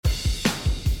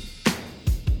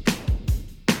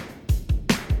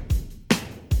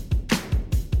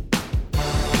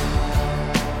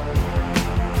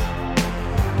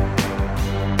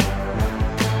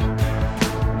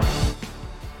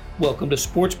to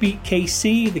SportsBeat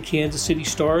KC, the Kansas City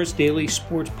Star's daily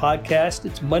sports podcast.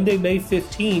 It's Monday, May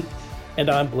 15th, and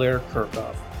I'm Blair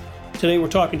Kirchhoff. Today we're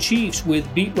talking Chiefs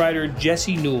with beat writer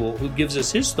Jesse Newell, who gives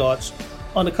us his thoughts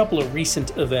on a couple of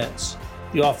recent events.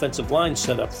 The offensive line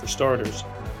setup, for starters.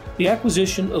 The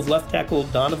acquisition of left tackle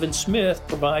Donovan Smith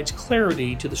provides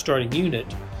clarity to the starting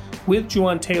unit. With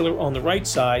Jawaan Taylor on the right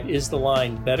side, is the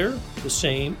line better, the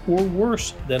same, or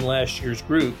worse than last year's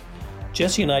group?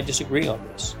 Jesse and I disagree on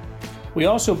this. We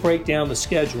also break down the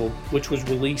schedule, which was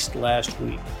released last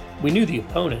week. We knew the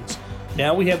opponents.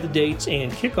 Now we have the dates and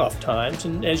kickoff times,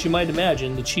 and as you might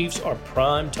imagine, the Chiefs are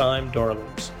prime-time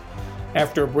darlings.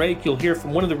 After a break, you'll hear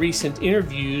from one of the recent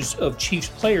interviews of Chiefs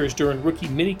players during rookie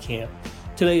minicamp.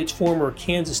 Today, it's former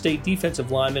Kansas State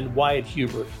defensive lineman Wyatt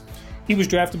Hubert. He was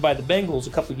drafted by the Bengals a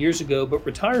couple years ago, but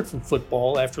retired from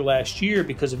football after last year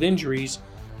because of injuries,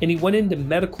 and he went into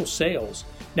medical sales.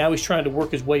 Now he's trying to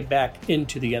work his way back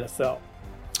into the NFL.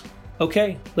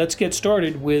 Okay, let's get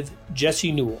started with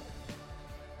Jesse Newell.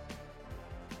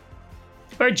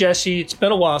 All right, Jesse, it's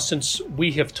been a while since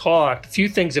we have talked. A few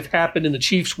things have happened in the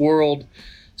Chiefs world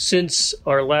since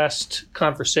our last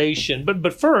conversation.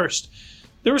 But first,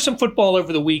 there was some football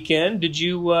over the weekend. Did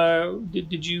you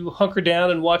hunker down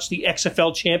and watch the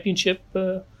XFL championship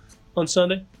on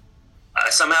Sunday?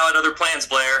 Somehow had other plans,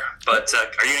 Blair. But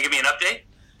are you going to give me an update?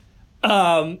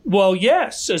 Well,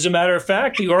 yes. As a matter of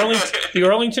fact, the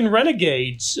Arlington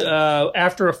Renegades,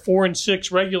 after a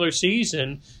 4-6 regular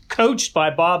season, coached by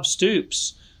Bob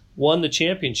Stoops, won the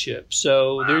championship.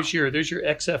 So wow. There's your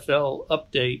XFL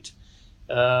update.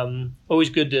 Always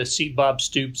good to see Bob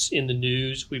Stoops in the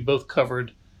news. We both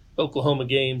covered Oklahoma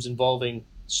games involving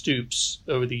Stoops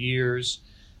over the years.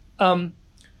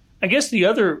 I guess the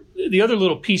other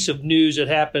little piece of news that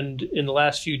happened in the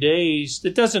last few days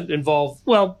that doesn't involve,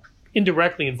 well,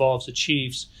 indirectly involves the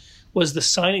Chiefs, was the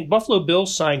signing. Buffalo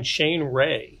Bills signed Shane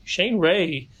Ray. Shane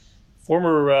Ray,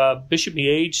 former Bishop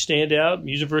Miege standout,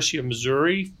 University of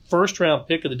Missouri, first-round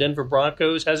pick of the Denver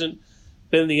Broncos, hasn't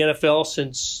been in the NFL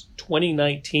since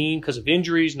 2019 because of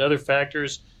injuries and other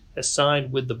factors, has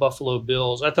signed with the Buffalo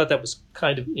Bills. I thought that was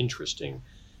kind of interesting.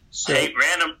 So, hey,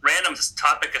 random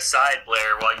topic aside,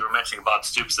 Blair, while you were mentioning Bob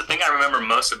Stoops, the thing I remember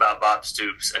most about Bob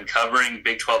Stoops and covering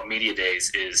Big 12 Media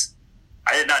Days is,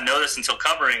 I did not know this until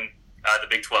covering the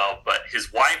Big 12, but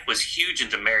his wife was huge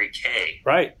into Mary Kay.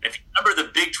 Right. If you remember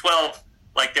the Big 12,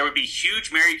 like there would be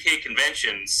huge Mary Kay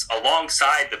conventions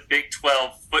alongside the Big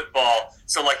 12 football.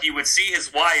 So like you would see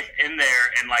his wife in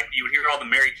there and like you would hear all the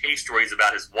Mary Kay stories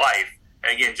about his wife.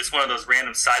 And again, just one of those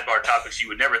random sidebar topics you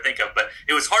would never think of. But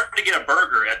it was hard to get a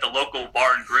burger at the local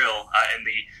bar and grill in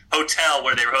the hotel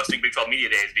where they were hosting Big 12 Media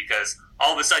Days because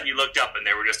all of a sudden you looked up and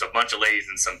there were just a bunch of ladies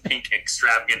in some pink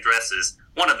extravagant dresses.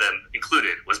 One of them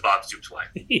included was Bob Stoops' wife.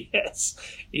 Yes.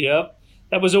 Yep.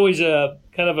 That was always a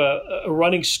kind of a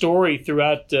running story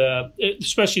throughout,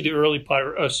 especially the early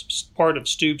part of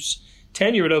Stoops'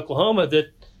 tenure at Oklahoma,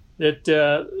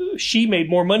 that she made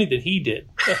more money than he did.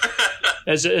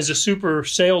 As a super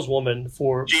saleswoman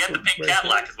for... She had the pink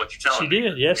Cadillac is what you're telling me. She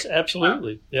did, yes,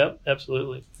 absolutely. Wow. Yep,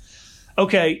 absolutely.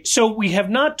 Okay, so we have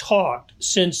not talked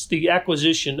since the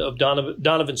acquisition of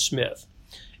Donovan Smith.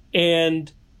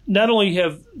 And not only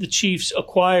have the Chiefs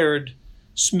acquired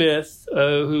Smith,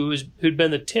 who'd been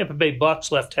the Tampa Bay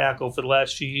Bucs left tackle for the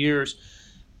last few years,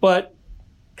 but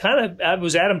it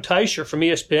was Adam Teicher from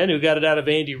ESPN who got it out of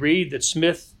Andy Reid that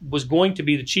Smith was going to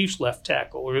be the Chiefs left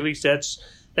tackle, or at least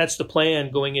that's the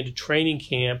plan going into training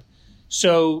camp.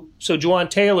 So Jawaan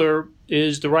Taylor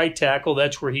is the right tackle.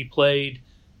 That's where he played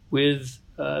with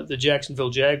the Jacksonville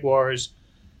Jaguars.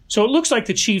 So it looks like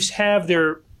the Chiefs have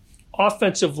their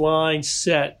offensive line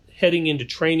set heading into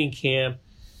training camp.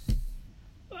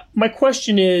 My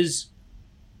question is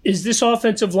this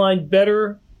offensive line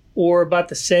better or about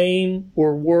the same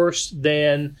or worse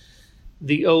than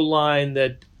the O-line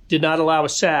that did not allow a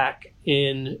sack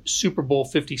in Super Bowl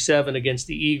 57 against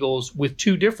the Eagles with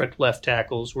two different left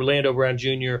tackles, Orlando Brown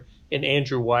Jr. and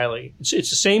Andrew Wiley? It's the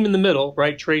same in the middle,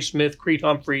 right? Trey Smith, Creed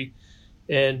Humphrey,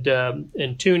 and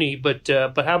Tooney. But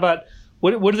how about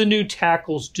what do the new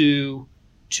tackles do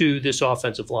to this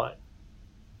offensive line?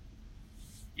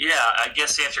 Yeah, I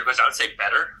guess to answer your question, I would say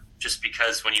better, just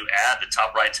because when you add the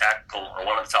top right tackle or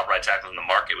one of the top right tackles in the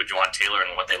market with Jawaan Taylor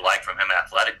and what they like from him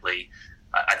athletically,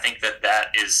 I think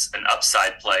that is an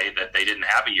upside play that they didn't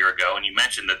have a year ago. And you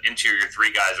mentioned that interior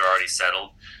three guys are already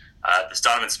settled. This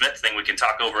Donovan Smith thing we can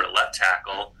talk over at left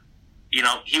tackle. You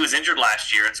know, he was injured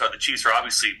last year, and so the Chiefs are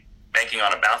obviously banking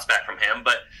on a bounce back from him.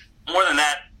 But more than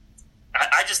that,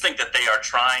 I just think that they are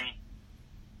trying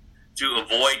to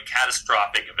avoid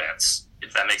catastrophic events,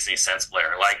 if that makes any sense,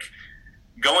 Blair. Like,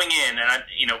 going in, and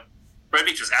Brett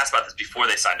Veach was asked about this before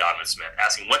they signed Donovan Smith,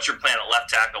 asking, what's your plan at left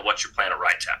tackle? What's your plan at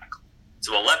right tackle?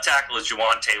 So a left tackle is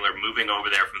Jawaan Taylor moving over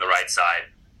there from the right side.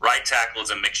 Right tackle is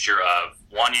a mixture of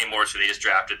Wanya Morris, who they just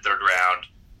drafted 3rd round,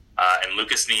 and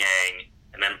Lucas Niang,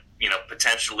 and then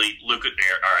potentially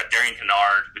Darian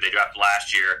Kennard, who they drafted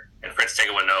last year, and Prince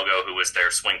Tega Winogo, who was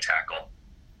their swing tackle.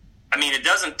 I mean, it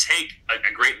doesn't take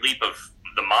a great leap of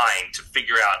the mind to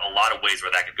figure out a lot of ways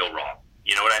where that could go wrong.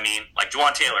 You know what I mean? Like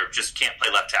Jawaan Taylor just can't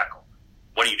play left tackle.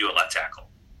 What do you do at left tackle?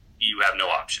 You have no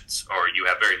options, or you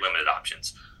have very limited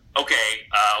options. Okay,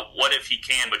 what if he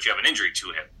can, but you have an injury to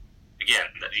him? Again,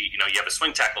 you have a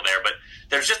swing tackle there, but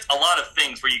there's just a lot of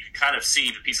things where you can kind of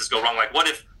see the pieces go wrong. Like, what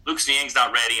if Lucas Niang's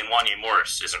not ready and Wanya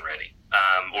Morris isn't ready?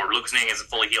 Or Lucas Niang isn't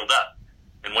fully healed up?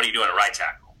 Then what are you doing at right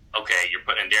tackle? Okay, you're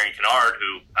putting in Darian Kennard,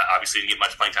 who obviously didn't get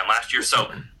much playing time last year.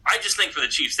 So I just think for the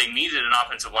Chiefs, they needed an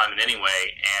offensive lineman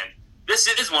anyway, and this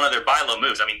is one of their buy low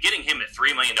moves. I mean, getting him at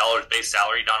 $3 million base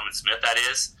salary, Donovan Smith, that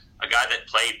is, a guy that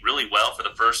played really well for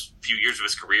the first few years of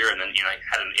his career and then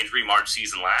had an injury-marred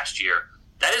season last year.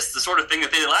 That is the sort of thing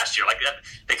that they did last year. Like that,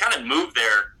 they kind of moved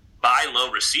their buy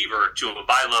low receiver to a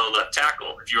buy low left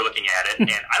tackle, if you were looking at it. And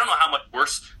I don't know how much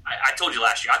worse. I told you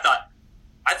last year, I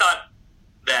thought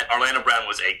that Orlando Brown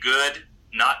was a good,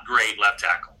 not great left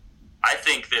tackle. I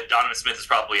think that Donovan Smith is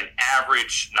probably an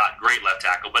average, not great left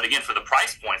tackle. But again, for the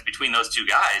price points between those two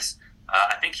guys,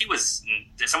 I think he was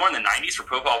somewhere in the 90s for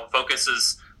Pro Football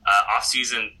Focus's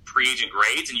off-season pre-agent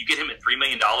grades, and you get him at $3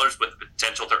 million with the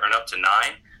potential to earn up to $9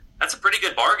 million. That's a pretty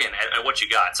good bargain at what you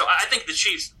got. So I think the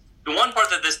Chiefs, the one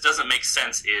part that this doesn't make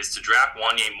sense is to draft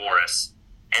Wanya Morris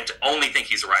and to only think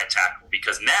he's a right tackle,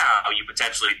 because now you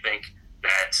potentially think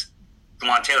that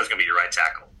Jawaan Taylor's going to be your right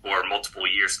tackle for multiple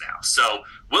years now. So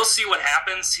we'll see what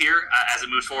happens here as it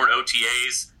moves forward.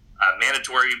 OTAs,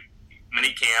 mandatory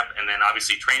mini camp, and then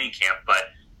obviously training camp.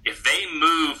 But if they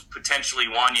move potentially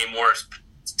Wanya Morris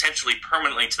potentially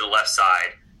permanently to the left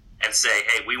side and say,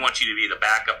 hey, we want you to be the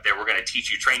backup there, we're going to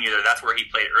teach you, train you there, that's where he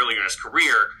played earlier in his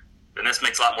career, then this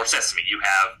makes a lot more sense to me. You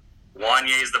have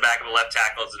Wanya as the backup of left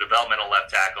tackle, as a developmental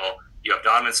left tackle. You have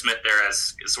Donovan Smith there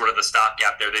as sort of the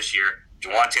stopgap there this year.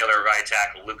 Jawaan Taylor at right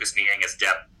tackle, Lucas Niang as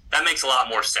depth. That makes a lot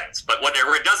more sense. But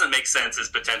where it doesn't make sense is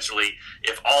potentially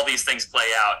if all these things play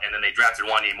out and then they drafted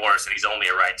Wanya Morris and he's only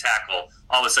a right tackle,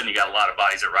 all of a sudden you got a lot of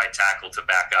bodies at right tackle to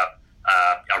back up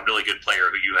a really good player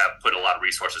who you have put a lot of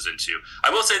resources into. I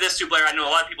will say this too, Blair. I know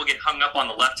a lot of people get hung up on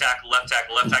the left tackle. That's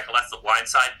the blind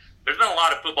side. There's been a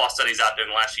lot of football studies out there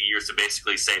in the last few years to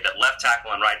basically say that left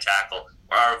tackle and right tackle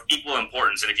are of equal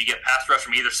importance, and if you get pass rush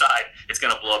from either side, it's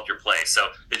going to blow up your play. So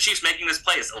the Chiefs making this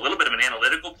play is a little bit of an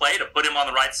analytical play to put him on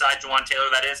the right side, Jawaan Taylor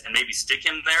that is, and maybe stick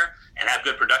him there and have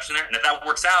good production there. And if that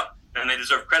works out, then they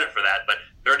deserve credit for that. But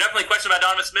there are definitely questions about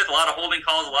Donovan Smith, a lot of holding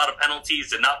calls, a lot of penalties,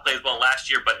 did not play as well last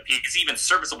year, but if he's even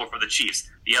serviceable for the Chiefs,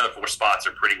 the other 4 spots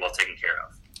are pretty well taken care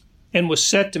of. And was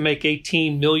set to make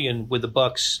 $18 million with the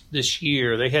Bucs this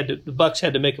year. The Bucs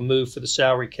had to make a move for the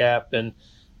salary cap, and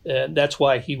that's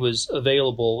why he was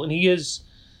available. And he is,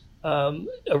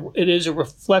 it is a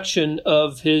reflection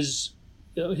of his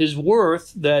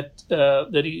worth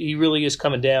that he really is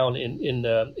coming down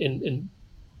in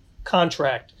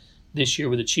contract this year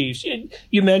with the Chiefs.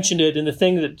 You mentioned it, and the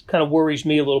thing that kind of worries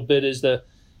me a little bit is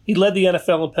he led the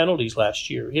NFL in penalties last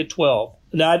year. He had 12.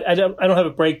 Now, I don't have a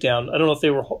breakdown. I don't know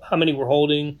if how many were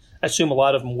holding. I assume a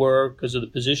lot of them were because of the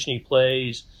position he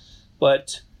plays.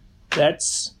 But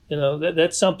that's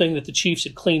something that the Chiefs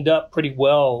had cleaned up pretty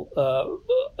well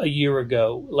a year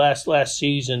ago, last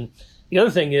season. The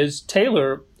other thing is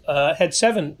Taylor had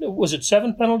 7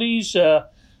 penalties?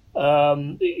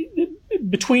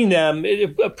 Between them,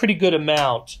 a pretty good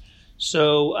amount.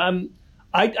 So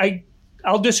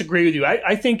I'll disagree with you.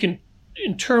 I think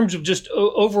in terms of just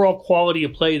overall quality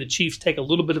of play, the Chiefs take a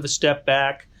little bit of a step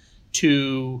back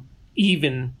to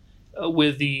even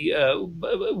with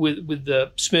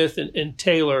the Smith and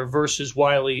Taylor versus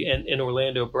Wiley and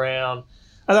Orlando Brown.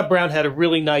 I thought Brown had a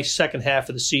really nice second half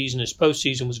of the season. His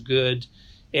postseason was good.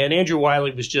 And Andrew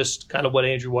Wiley was just kind of what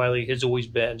Andrew Wiley has always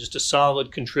been, just a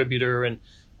solid contributor and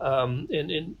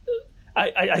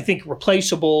I think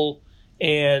replaceable.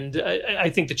 And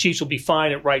I think the Chiefs will be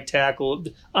fine at right tackle.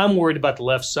 I'm worried about the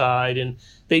left side, and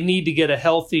they need to get a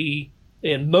healthy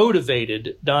and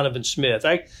motivated Donovan Smith.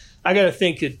 I got to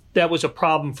think that was a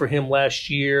problem for him last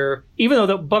year. Even though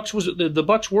the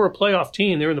Bucs were a playoff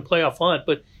team, they're in the playoff hunt,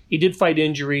 but he did fight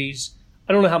injuries.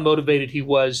 I don't know how motivated he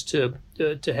was to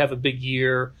have a big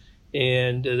year,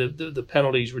 and the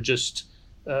penalties were just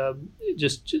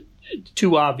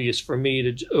too obvious for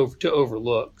me to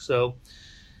overlook. So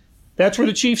that's where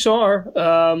the Chiefs are.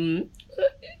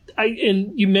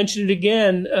 and you mentioned it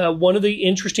again. One of the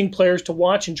interesting players to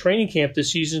watch in training camp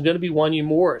this season is going to be Wanya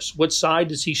Morris. What side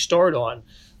does he start on?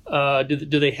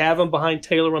 Do they have him behind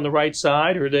Taylor on the right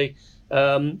side, or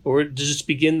or does this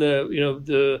begin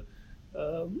the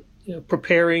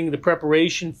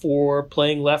preparation for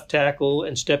playing left tackle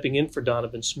and stepping in for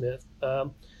Donovan Smith?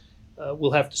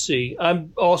 We'll have to see.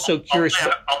 I'm also curious. I'll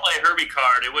play a Herbie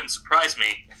card. It wouldn't surprise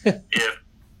me if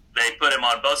they put him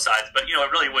on both sides, but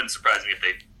it really wouldn't surprise me if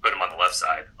they put him on the left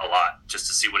side a lot, just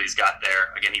to see what he's got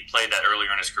there. Again, he played that earlier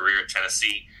in his career at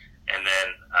Tennessee, and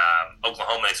then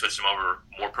Oklahoma, they switched him over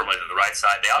more permanently to the right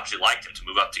side. They obviously liked him to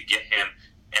move up to get him,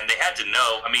 and they had to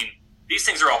know. These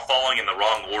things are all falling in the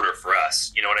wrong order for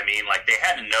us. You know what I mean? Like, they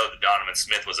had to know that Donovan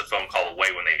Smith was a phone call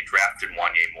away when they drafted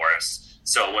Wanya Morris.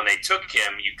 So when they took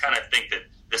him, you kind of think that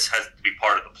this has to be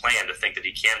part of the plan, to think that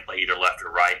he can play either left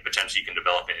or right. Potentially you can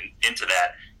develop into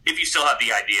that if you still have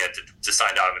the idea to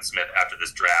sign Donovan Smith after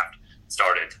this draft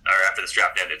started, or after this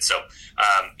draft ended. So,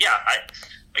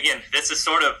 again, this is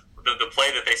sort of the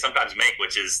play that they sometimes make,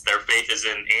 which is their faith is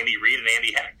in Andy Reid and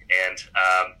Andy Heck, and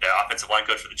the offensive line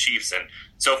coach for the Chiefs. And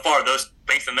so far,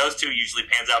 faith in those two usually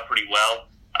pans out pretty well.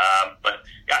 But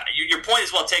yeah, your point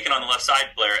is well taken on the left side,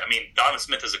 Blair. Donovan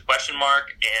Smith is a question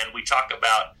mark, and we talk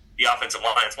about the offensive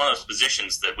line. It's one of those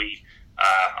positions that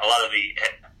a lot of the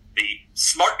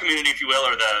smart community, if you will,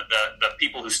 or the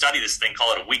people who study this thing,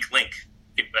 call it a weak link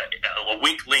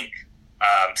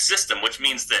system, which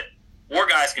means that 4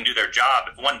 guys can do their job.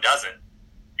 If one doesn't,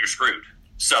 you're screwed.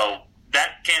 So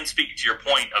that can speak to your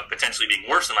point of potentially being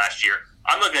worse than last year.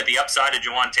 I'm looking at the upside of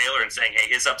Jawaan Taylor and saying, hey,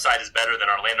 his upside is better than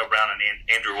Orlando Brown and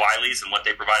Andrew Wiley's and what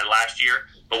they provided last year.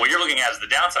 But what you're looking at is the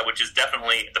downside, which is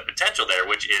definitely the potential there,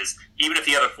 which is even if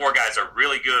the other 4 guys are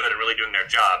really good and really doing their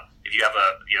job, if you have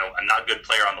a not good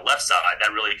player on the left side,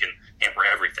 that really can hamper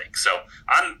everything. So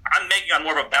I'm making on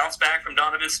more of a bounce back from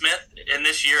Donovan Smith in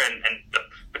this year, and the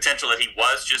potential that he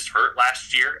was just hurt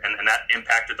last year, and that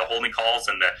impacted the holding calls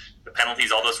and the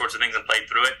penalties, all those sorts of things, and played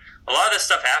through it. A lot of this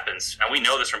stuff happens, and we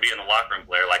know this from being in the locker room,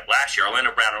 Blair. Like last year,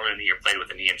 Orlando Brown earlier in the year played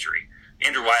with a knee injury.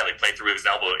 Andrew Wiley played through his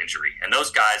elbow injury, and those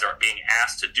guys are being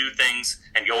asked to do things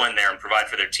and go in there and provide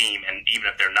for their team, and even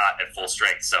if they're not at full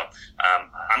strength. So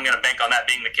I'm going to bank on that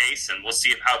being the case, and we'll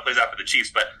see how it plays out for the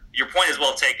Chiefs. But your point is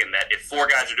well taken, that if 4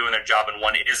 guys are doing their job and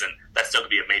one isn't, that's still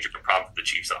going to be a major problem for the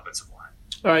Chiefs' offensive line.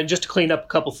 All right, just to clean up a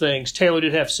couple things. Taylor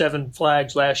did have 7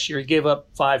 flags last year. He gave up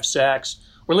 5 sacks.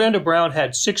 Orlando Brown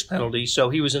had 6 penalties, so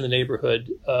he was in the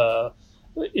neighborhood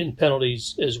in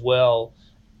penalties as well.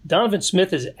 Donovan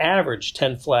Smith has averaged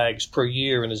 10 flags per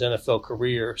year in his NFL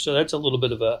career, so that's a little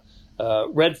bit of a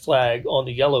red flag on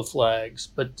the yellow flags.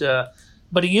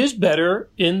 But he is better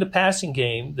in the passing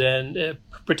game than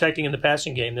protecting in the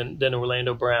passing game than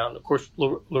Orlando Brown. Of course,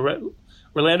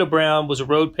 Orlando Brown was a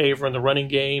road paver in the running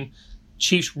game.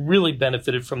 Chiefs really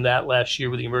benefited from that last year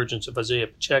with the emergence of Isaiah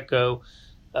Pacheco.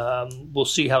 We'll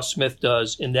see how Smith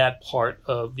does in that part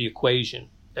of the equation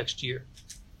next year.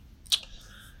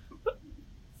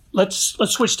 Let's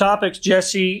switch topics,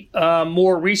 Jesse.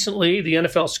 More recently, the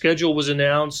NFL schedule was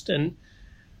announced, and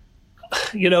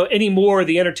anymore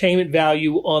the entertainment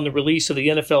value on the release of the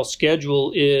NFL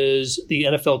schedule is the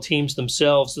NFL teams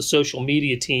themselves, the social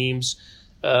media teams,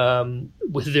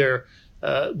 with their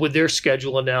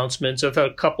schedule announcements. I thought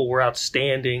a couple were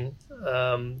outstanding.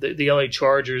 The LA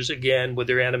Chargers, again, with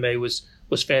their anime was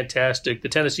fantastic. The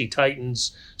Tennessee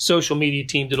Titans social media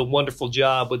team did a wonderful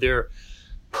job with their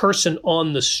person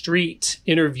on the street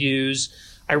interviews.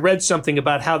 I read something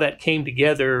about how that came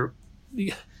together.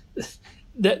 These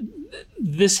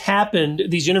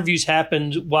interviews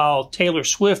happened while Taylor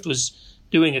Swift was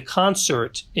doing a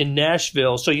concert in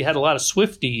Nashville. So you had a lot of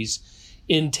Swifties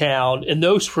in town, and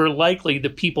those were likely the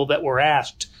people that were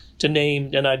asked to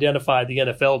name and identify the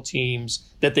NFL teams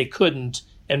that they couldn't,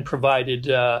 and provided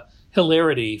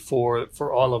hilarity for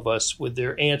all of us with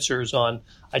their answers on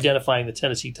identifying the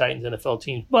Tennessee Titans NFL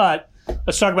teams. But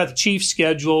let's talk about the Chiefs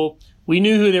schedule. We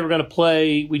knew who they were going to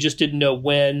play. We just didn't know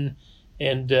when,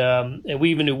 and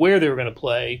we even knew where they were going to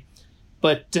play.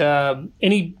 But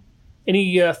any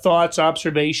thoughts,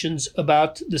 observations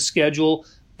about the schedule?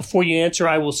 Before you answer,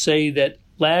 I will say that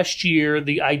last year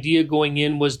the idea going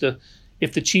in was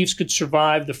if the Chiefs could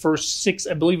survive the first 6,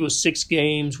 I believe it was 6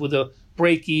 games with a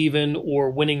break-even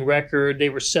or winning record, they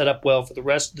were set up well for the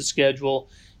rest of the schedule.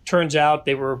 Turns out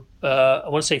they were, I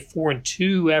want to say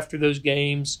 4-2 after those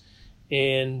games,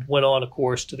 and went on, of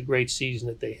course, to the great season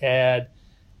that they had.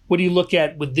 What do you look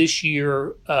at with this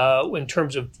year in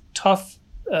terms of tough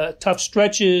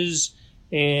stretches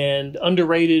and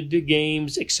underrated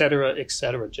games, et cetera,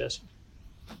 Jesse?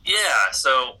 Yeah,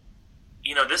 so,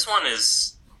 this one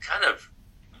is kind of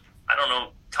I don't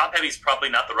know, top heavy is probably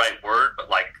not the right word, but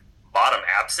like bottom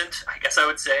absent, I guess I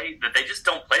would say, that they just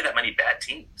don't play that many bad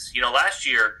teams. Last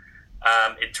year,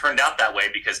 it turned out that way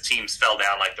because teams fell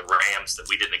down like the Rams that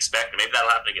we didn't expect. And maybe that'll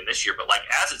happen again this year. But like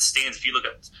as it stands, if you look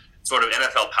at sort of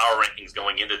NFL power rankings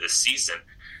going into this season,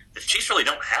 the Chiefs really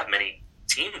don't have many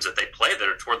teams that they play that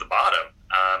are toward the bottom.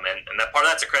 And that part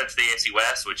of that's a credit to the AFC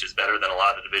West, which is better than a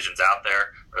lot of the divisions out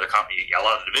there, or a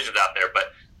lot of the divisions out there.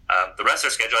 But the rest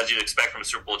of their schedule, as you'd expect from a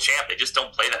Super Bowl champ, they just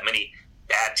don't play that many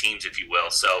bad teams, if you will.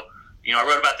 So, I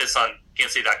wrote about this on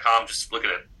KansasCity.com, just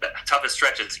looking at the toughest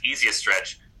stretches, easiest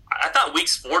stretch. I thought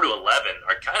weeks 4 to 11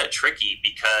 are kind of tricky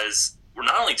because we're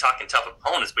not only talking tough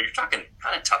opponents, but you're talking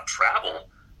kind of tough travel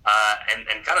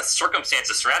and kind of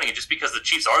circumstances surrounding it, just because the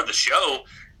Chiefs are the show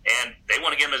and they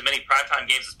want to get them as many primetime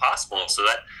games as possible. So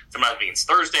that sometimes means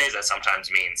Thursdays, that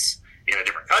sometimes means in a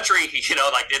different country.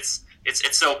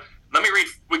 It's so. Let me read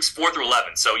weeks 4 through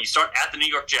 11. So you start at the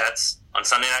New York Jets on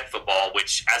Sunday Night Football,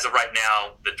 which as of right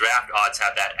now, the draft odds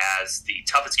have that as the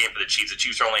toughest game for the Chiefs. The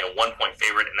Chiefs are only a 1-point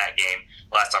favorite in that game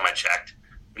last time I checked.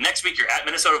 The next week, you're at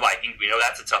Minnesota Vikings. We know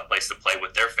that's a tough place to play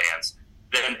with their fans.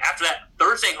 Then after that,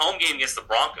 Thursday home game against the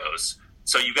Broncos.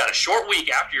 So you've got a short week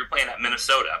after you're playing at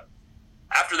Minnesota.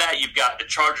 After that, you've got the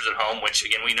Chargers at home, which,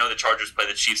 again, we know the Chargers play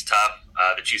the Chiefs tough.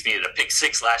 The Chiefs needed a pick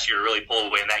six last year to really pull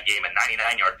away in that game, a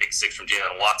 99-yard pick six from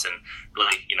Jalen Watson.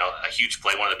 Really, a huge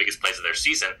play, one of the biggest plays of their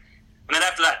season. And then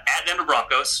after that, at Denver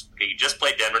Broncos. Okay, you just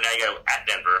played Denver, now you got to go at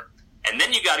Denver. And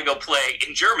then you got to go play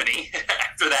in Germany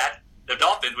after that, the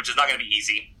Dolphins, which is not going to be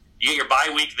easy. You get your bye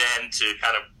week then to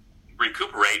kind of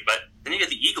recuperate, but then you get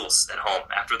the Eagles at home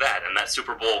after that, and that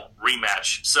Super Bowl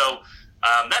rematch. So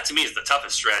that to me is the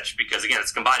toughest stretch because, again,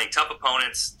 it's combining tough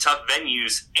opponents, tough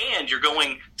venues, and you're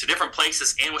going to different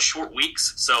places and with short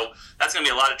weeks. So that's going to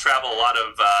be a lot of travel, a lot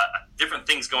of different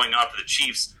things going on for the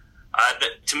Chiefs.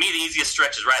 To me, the easiest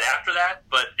stretch is right after that,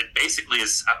 but it basically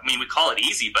is, we call it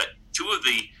easy, but 2 of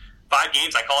the 5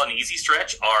 games I call it an easy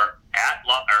stretch are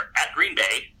at Green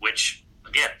Bay, which,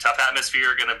 again, tough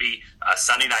atmosphere, going to be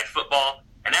Sunday Night Football,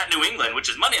 and at New England, which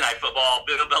is Monday Night Football.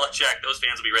 Bill Belichick, those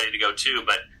fans will be ready to go too,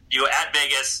 but you go at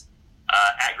Vegas,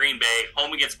 at Green Bay,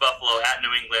 home against Buffalo, at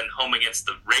New England, home against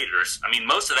the Raiders.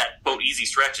 Most of that, quote, easy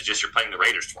stretch is just you're playing the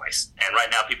Raiders twice. And right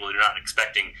now people are not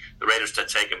expecting the Raiders to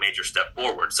take a major step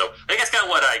forward. So I think that's kind of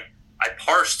what I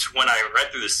parsed when I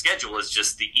read through the schedule is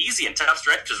just the easy and tough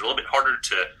stretches are a little bit harder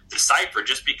to decipher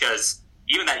just because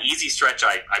even that easy stretch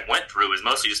I went through is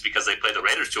mostly just because they play the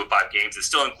Raiders 2 of 5 games. It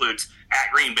still includes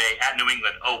at Green Bay, at New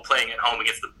England, playing at home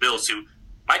against the Bills, who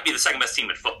might be the second best team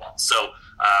in football. So,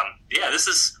 this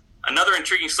is another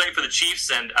intriguing slate for the Chiefs.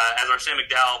 And as our Sam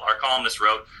McDowell, our columnist,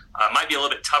 wrote, might be a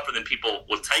little bit tougher than people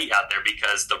will tell you out there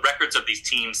because the records of these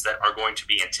teams that are going to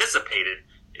be anticipated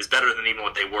is better than even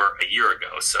what they were a year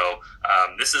ago. So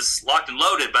this is locked and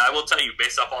loaded, but I will tell you,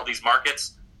 based off all these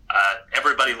markets,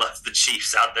 everybody loves the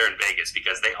Chiefs out there in Vegas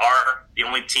because they are the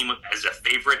only team as a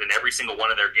favorite in every single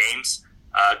one of their games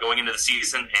going into the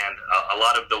season. And a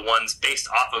lot of the ones based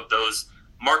off of those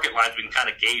market lines, we can kind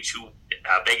of gauge who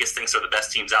Vegas thinks are the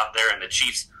best teams out there, and the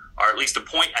Chiefs are at least a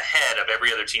point ahead of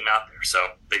every other team out there. So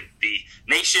the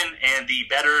nation and the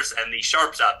bettors and the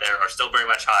sharps out there are still very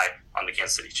much high on the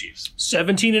Kansas City Chiefs.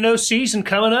 17-0 season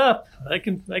coming up. I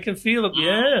can feel it.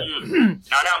 Yeah.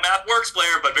 Not how math works,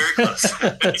 Blair, but very close.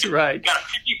 That's right. Got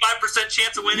a 55%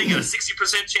 chance of winning, and a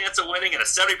 60% chance of winning, and a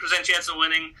 70% chance of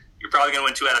winning. You're probably going to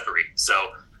win 2 out of 3. So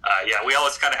we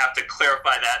always kind of have to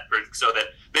clarify that so that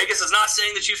Vegas is not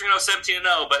saying the Chiefs are going to go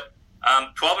 17-0, but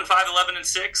 12-5,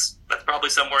 11-6. That's probably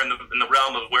somewhere in the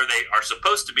realm of where they are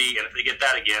supposed to be, and if they get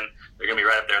that again, they're going to be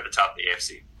right up there at the top of the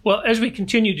AFC. Well, as we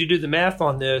continue to do the math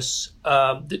on this,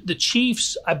 the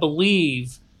Chiefs, I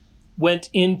believe, went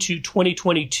into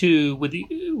 2022 with the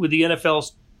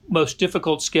NFL's most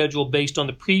difficult schedule based on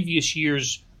the previous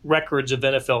year's records of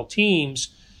NFL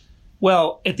teams.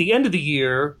 Well, at the end of the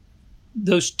year,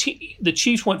 the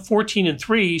Chiefs went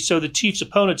 14-3, so the Chiefs'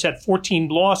 opponents had 14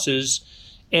 losses,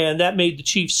 and that made the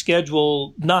Chiefs'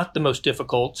 schedule not the most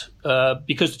difficult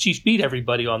because the Chiefs beat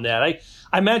everybody on that.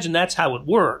 I imagine that's how it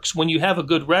works. When you have a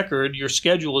good record, your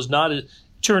schedule is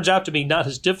turns out to be not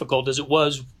as difficult as it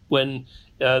was when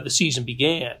the season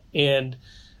began. And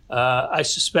I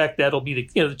suspect that'll be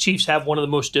the Chiefs have one of the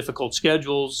most difficult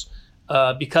schedules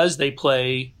because they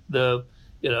play the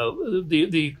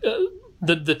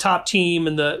top team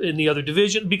in the other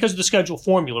division because of the schedule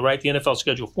formula, right? The NFL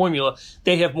schedule formula.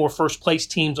 They have more first place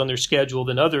teams on their schedule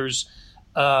than others.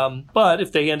 But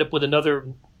if they end up with another,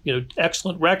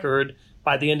 excellent record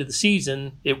by the end of the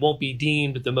season, it won't be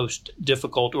deemed the most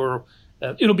difficult, or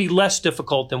it'll be less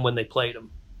difficult than when they played them.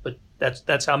 But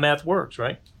that's how math works,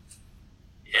 right?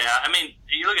 Yeah, I mean,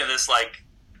 you look at this like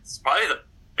it's probably the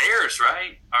Bears,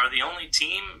 right, are the only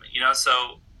team,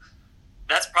 so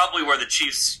that's probably where the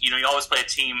Chiefs, you always play a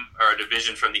team or a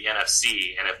division from the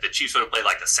NFC, and if the Chiefs would have played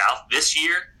like the South this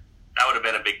year, that would have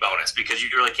been a big bonus because you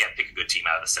really can't pick a good team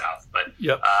out of the South. But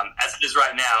as it is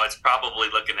right now, it's probably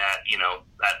looking at,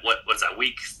 what's that,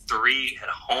 week 3 at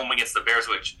home against the Bears,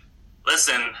 which,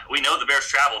 listen, we know the Bears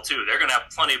travel too. They're going to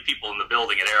have plenty of people in the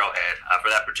building at Arrowhead for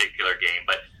that particular game.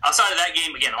 But outside of that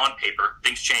game, again, on paper,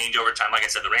 things change over time. Like I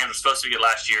said, the Rams were supposed to be good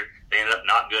last year. They ended up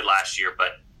not good last year.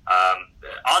 But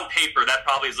on paper, that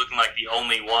probably is looking like the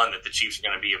only one that the Chiefs are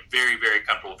going to be a very, very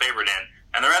comfortable favorite in.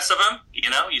 And the rest of them,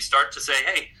 you start to say,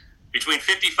 hey, between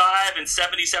 55 and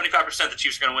 75% the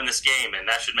Chiefs are going to win this game, and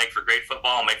that should make for great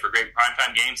football, make for great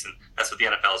primetime games, and that's what the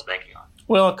NFL is banking on.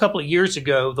 Well, a couple of years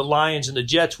ago, the Lions and the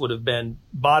Jets would have been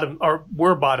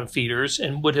were bottom feeders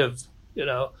and would have been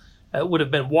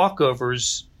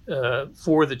walkovers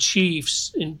for the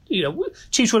Chiefs. And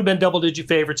Chiefs would have been double-digit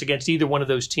favorites against either one of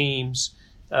those teams.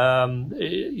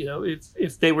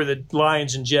 If they were the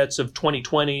Lions and Jets of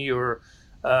 2020 or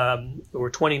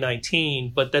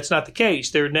 2019, but that's not the case.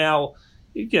 They're now,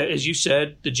 as you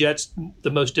said, the Jets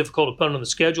the most difficult opponent on the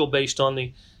schedule based on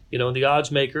the the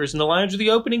odds makers, and the Lions are the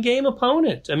opening game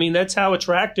opponent. I mean, that's how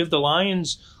attractive the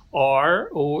Lions are,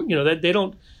 or that they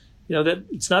don't, that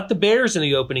it's not the Bears in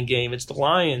the opening game, it's the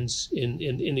Lions in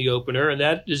the opener, and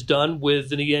that is done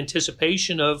with the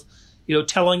anticipation of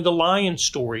telling the Lions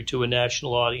story to a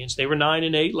national audience. They were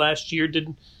 9-8 last year.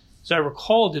 As I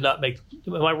recall, did not make.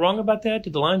 Am I wrong about that?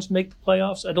 Did the Lions make the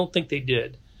playoffs? I don't think they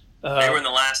did. They were in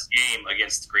the last game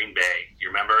against Green Bay. You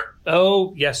remember?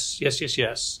 Oh, yes.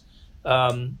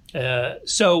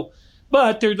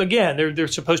 But they're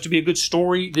supposed to be a good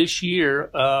story this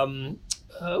year.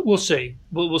 We'll see.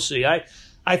 We'll see.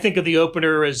 I think of the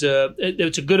opener as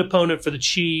it's a good opponent for the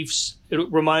Chiefs.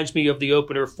 It reminds me of the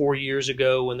opener 4 years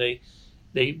ago when they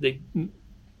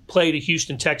played a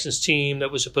Houston Texans team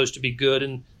that was supposed to be good,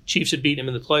 and Chiefs had beaten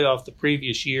them in the playoff the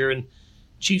previous year, and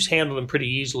Chiefs handled them pretty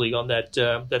easily on that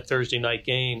Thursday night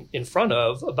game in front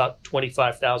of about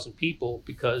 25,000 people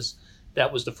because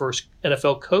that was the first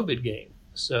NFL COVID game.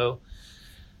 So,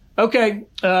 okay,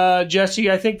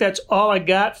 Jesse, I think that's all I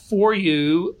got for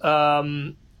you.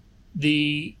 You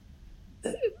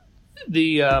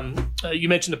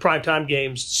mentioned the primetime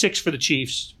games, 6 for the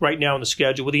Chiefs right now on the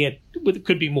schedule. It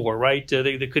could be more, right?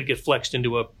 They could get flexed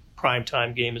into a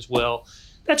primetime game as well.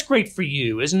 That's great for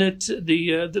you, isn't it?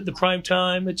 The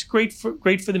primetime. It's great for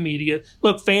the media.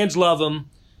 Look, fans love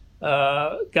them.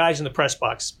 Guys in the press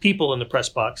box, people in the press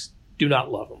box do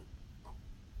not love them.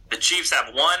 The Chiefs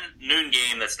have one noon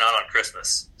game that's not on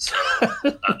Christmas. So,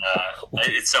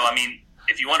 I mean,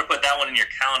 if you want to put that one in your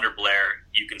calendar, Blair,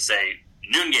 you can say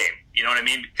noon game. You know what I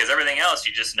mean? Because everything else,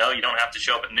 you just know you don't have to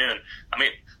show up at noon. I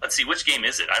mean, let's see, which game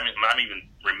is it? I'm even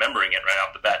remembering it right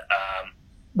off the bat.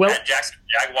 At Jackson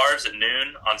Jaguars at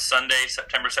noon on Sunday,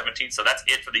 September 17th. So that's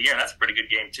it for the year, and that's a pretty good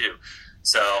game too.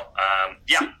 So,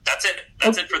 that's it.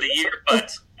 That's it for the year.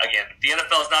 But, again, the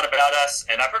NFL is not about us.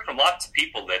 And I've heard from lots of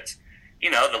people that,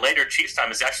 the later Chiefs time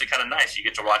is actually kind of nice. You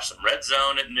get to watch some Red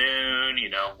Zone at noon,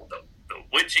 the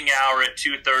witching hour at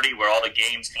 2:30 where all the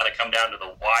games kind of come down to the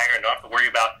wire and don't have to worry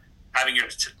about having your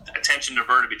attention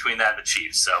diverted between that and the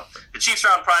Chiefs. So the Chiefs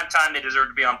are on prime time. They deserve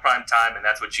to be on prime time, and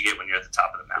that's what you get when you're at the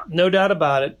top of the mountain. No doubt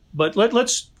about it. But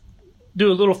let's do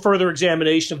a little further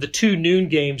examination of the 2 noon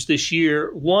games this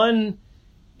year. One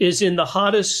is in the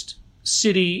hottest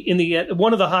city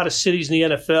one of the hottest cities in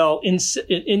the NFL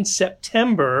in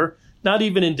September, not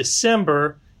even in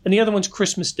December, and the other one's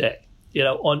Christmas Day.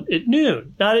 At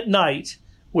noon, not at night,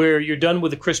 where you're done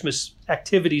with the Christmas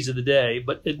activities of the day,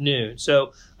 but at noon.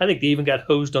 So I think they even got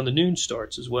hosed on the noon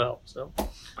starts as well. So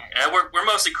we're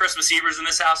mostly Christmas Evers in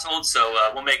this household, so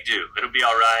we'll make do. It'll be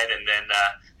all right. And then,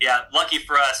 lucky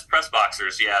for us, press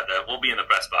boxers, we'll be in the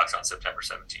press box on September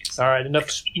 17th. All right, enough.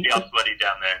 Be all sweaty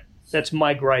down there. That's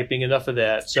my griping. Enough of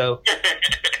that. So,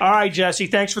 all right, Jesse,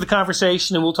 thanks for the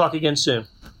conversation, and we'll talk again soon.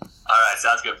 All right,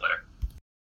 sounds good, Blair.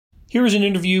 Here is an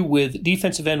interview with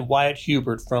defensive end Wyatt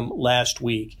Hubert from last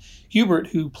week. Hubert,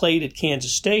 who played at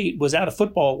Kansas State, was out of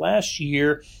football last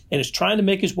year and is trying to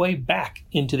make his way back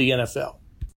into the NFL.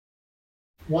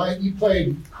 Wyatt, you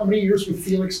played how many years with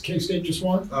Felix K-State? Just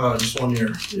one? Just 1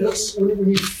 year. Yes. When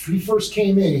he first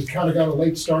came in, he kind of got a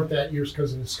late start that year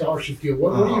because of the scholarship deal.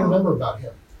 What do you remember about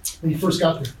him when you first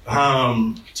got there?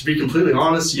 To be completely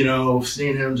honest,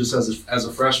 seeing him just as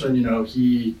a freshman,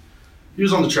 he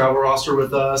was on the travel roster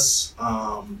with us.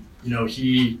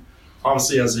 He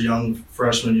obviously as a young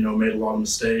freshman, made a lot of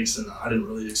mistakes, and I didn't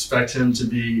really expect him to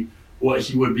be what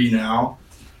he would be now.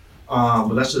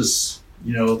 But that's just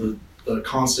you know, the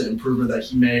constant improvement that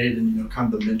he made and, you know,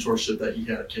 kind of the mentorship that he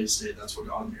had at K-State, that's what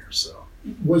got him here. So,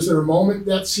 was there a moment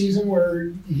that season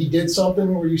where he did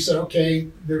something where you said, okay,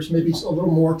 there's maybe a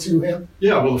little more to him?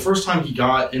 Yeah, well, the first time he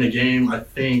got in a game, I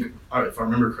think, if I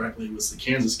remember correctly, was the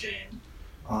Kansas game.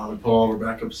 We put all of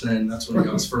our backups in. That's when he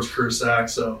got his first career sack.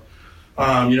 So,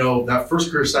 you know, that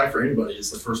first career sack for anybody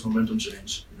is the first momentum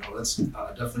change. You know, that's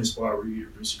definitely a spot where you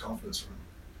boost your confidence from him.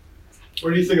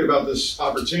 What are you thinking about this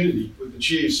opportunity with the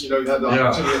Chiefs? You know, you had the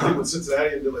opportunity, I think, with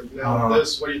Cincinnati, and like now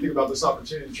this. What do you think about this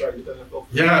opportunity to try to get the NFL?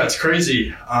 Yeah, it's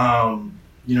crazy.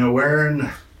 You know, wearing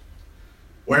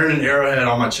an arrowhead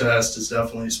on my chest is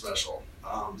definitely special.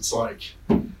 It's like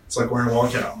wearing a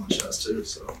walkout on my chest too.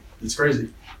 So it's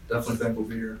crazy. Definitely thankful to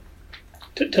be here.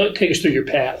 Take us through your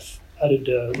path. How did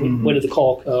when did the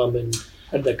call come, and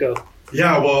how did that go?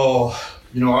 Yeah, well,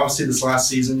 you know, obviously this last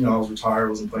season, you know, I was retired,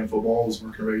 wasn't playing football, was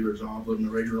working a regular job, living a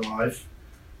regular life.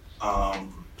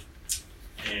 And,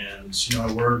 you know,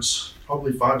 I worked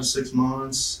probably 5 to 6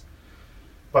 months.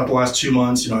 About the last 2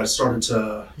 months, you know, I started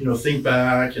to, you know, think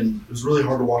back, and it was really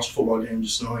hard to watch a football game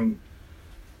just knowing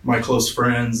my close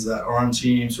friends that are on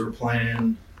teams who are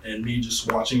playing and me just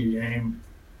watching a game,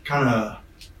 kind of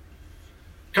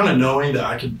knowing that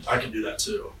I could do that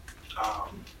too.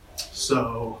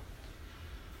 So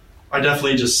I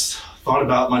definitely just thought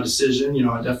about my decision. You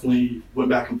know, I definitely went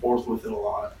back and forth with it a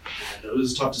lot. And it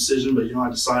was a tough decision, but, you know, I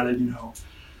decided, you know,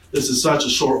 this is such a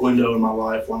short window in my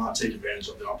life. Why not take advantage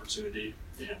of the opportunity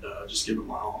and just give it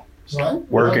my all? Right?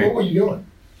 Working. What were you doing?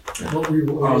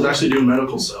 I was actually doing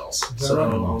medical sales. So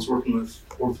right? I was working with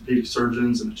orthopedic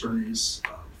surgeons and attorneys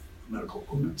of medical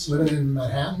equipment. Living in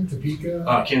Manhattan,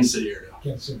 Topeka? Kansas City area.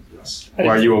 Kansas City. Yes.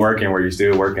 While you were working, were you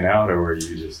still working out, or were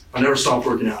you just? I never stopped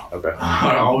working out. Okay.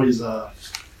 I always,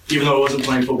 even though I wasn't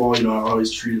playing football, you know, I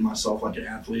always treated myself like an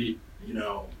athlete. You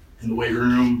know, in the weight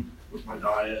room, with my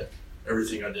diet,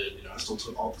 everything I did. You know, I still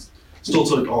took all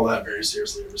that very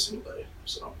seriously every single day.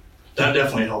 So that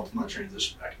definitely helped my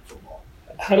transition back into football.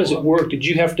 How does it work? Did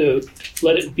you have to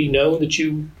let it be known that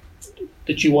you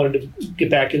wanted to get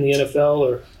back in the NFL,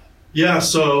 or? Yeah,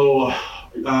 so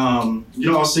you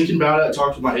know, I was thinking about it. I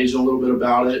talked with my agent a little bit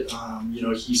about it. You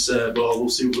know, he said, well, we'll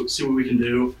see what we can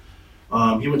do.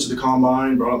 He went to the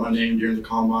combine, brought up my name during the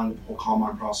combine, the whole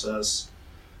combine process.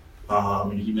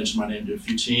 And he mentioned my name to a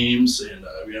few teams, and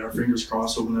we had our fingers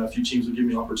crossed hoping that a few teams would give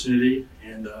me an opportunity,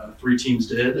 and 3 teams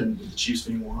did, and the Chiefs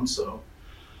being one. So,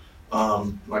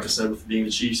 like I said, with being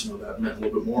the Chiefs, you know, that meant a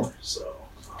little bit more. So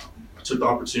I took the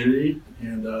opportunity,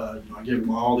 and you know, I gave it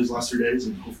my all these last 3 days,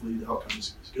 and hopefully the outcome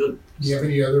is good. Do you have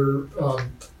any other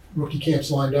rookie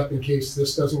camps lined up in case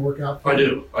this doesn't work out? I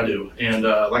do. And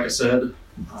like I said,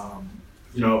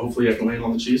 you know, hopefully I can land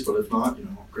on the Chiefs, but if not, you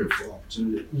know, grateful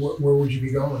opportunity. Where would you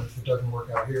be going if it doesn't work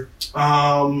out here?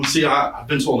 See, I've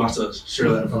been told not to share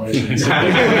that information.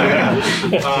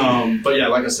 But yeah,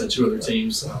 like I said, 2 other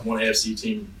teams, one AFC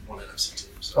team, one NFC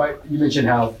team. So. You mentioned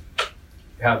how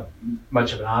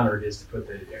much of an honor it is to put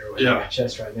the arrowhead on my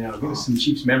chest right now. Give us some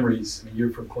Chiefs memories. I mean,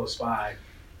 you're from close by.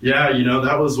 Yeah, you know,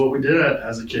 that was what we did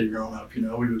as a kid growing up. You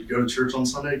know, we would go to church on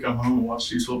Sunday, come home and watch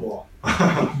Chiefs football.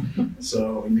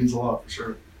 So it means a lot for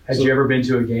sure. Had you ever been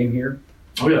to a game here?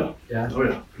 Oh yeah. Yeah? Oh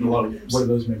yeah, in a lot of games. What are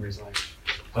those memories like?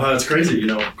 It's crazy, you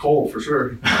know, cold for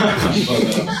sure.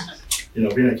 But, you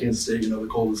know, being at Kansas State, you know, the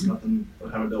cold is nothing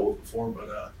I haven't dealt with before.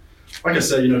 But like I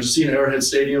said, you know, just seeing Arrowhead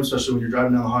Stadium, especially when you're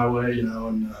driving down the highway, you know,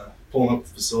 and pulling up the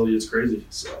facility, it's crazy.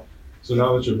 So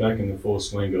now that you're back in the full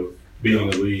swing of being in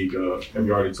the league, have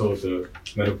you already told the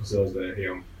medical sales that, hey,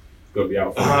 I'm going to be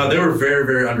out for They were very,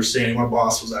 very understanding. My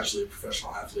boss was actually a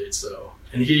professional athlete, so,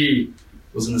 and he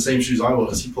was in the same shoes I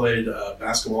was. He played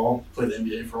basketball, played the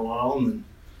NBA for a while, and then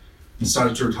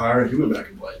decided to retire, and he went back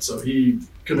and played. So he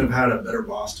couldn't have had a better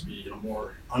boss to be in a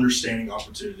more understanding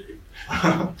opportunity.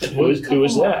 Who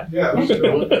is that? Yeah.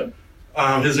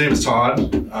 His name is Todd.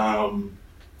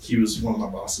 He was one of my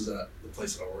bosses at the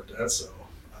place that I worked at, so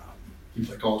he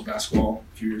played college basketball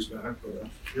a few years back, but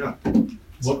yeah.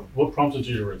 What prompted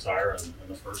you to retire in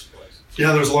the first place?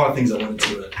 Yeah, there's a lot of things that went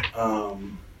into it.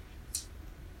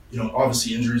 You know,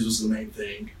 obviously injuries was the main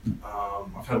thing.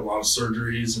 I've had a lot of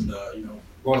surgeries, and you know,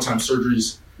 a lot of times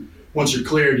surgeries, once you're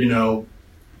cleared, you know,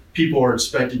 people are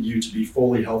expecting you to be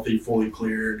fully healthy, fully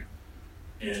cleared,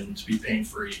 and to be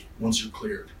pain-free once you're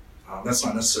cleared. That's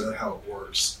not necessarily how it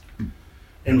works.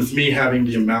 And with me having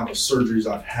the amount of surgeries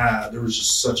I've had, there was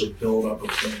just such a buildup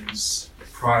of things,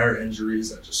 prior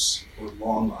injuries that just were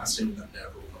long-lasting and that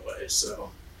never went away. So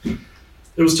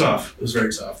it was tough. It was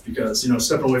very tough because, you know,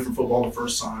 stepping away from football the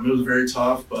first time, it was very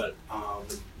tough. But,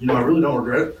 you know, I really don't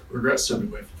regret stepping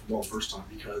away from football the first time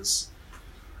because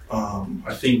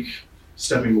I think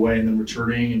stepping away and then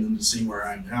returning and then to seeing where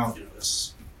I am now,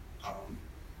 this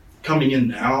coming in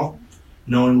now,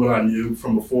 knowing what I knew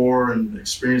from before and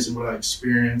experiencing what I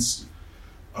experienced,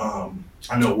 I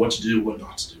know what to do, what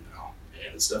not to do now.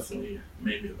 And it's definitely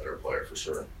made me a better player for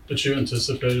sure. But you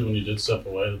anticipated when you did step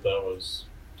away that was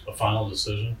a final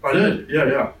decision? I did.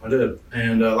 Yeah, I did.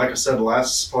 And like I said, the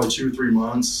last probably 2 or 3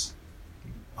 months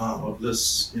of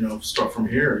this, start from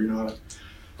here,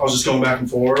 I was just going back and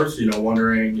forth,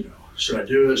 wondering, should I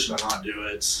do it? Should I not do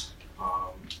it?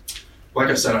 Like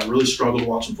I said, I really struggled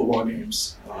watching football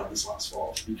games this last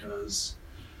fall because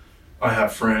I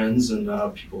have friends and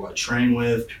people I train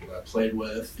with, people that I played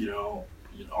with,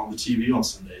 on the TV on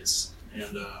Sundays.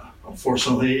 And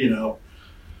unfortunately,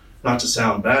 not to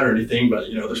sound bad or anything,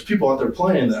 but, there's people out there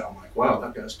playing that I'm like, wow,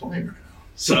 that guy's playing right now.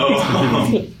 So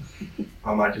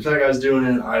I'm like, if that guy's doing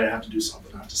it, I have to do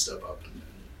something. I have to step up and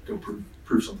go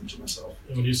prove something to myself.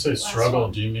 When you say struggle,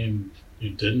 do you mean you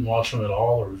didn't watch them at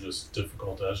all, or was it just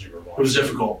difficult as you were watching? It was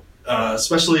difficult,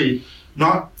 especially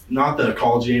not the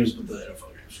college games, but the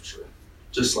NFL games for sure.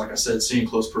 Just like I said, seeing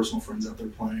close personal friends out there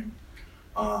playing.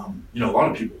 A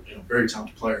lot of people, very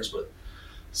talented players, but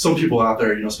some people out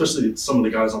there, especially some of the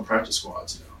guys on practice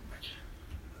squads,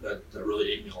 that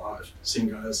really ate me alive. Seeing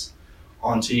guys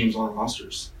on teams, on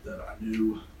rosters that I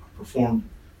knew performed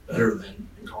better than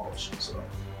in college. So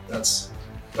that was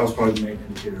probably the main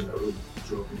indicator that really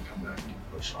drove me to come back and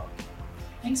put a shot.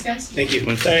 Thanks, guys. Thank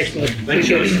you. Thanks, Mike.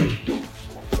 Appreciate it.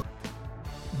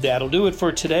 That'll do it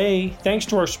for today. Thanks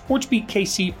to our SportsBeat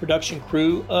KC production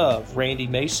crew of Randy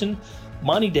Mason,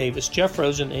 Monty Davis, Jeff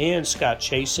Rosen, and Scott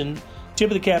Chasen.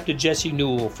 Tip of the cap to Jesse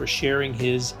Newell for sharing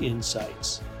his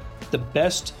insights. The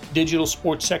best digital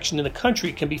sports section in the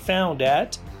country can be found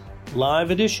at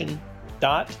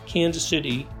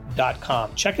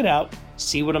liveedition.kansascity.com. Check it out.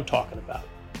 See what I'm talking about.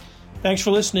 Thanks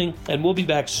for listening, and we'll be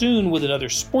back soon with another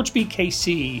SportsBeat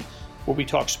KC, where we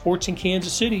talk sports in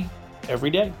Kansas City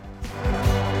every day.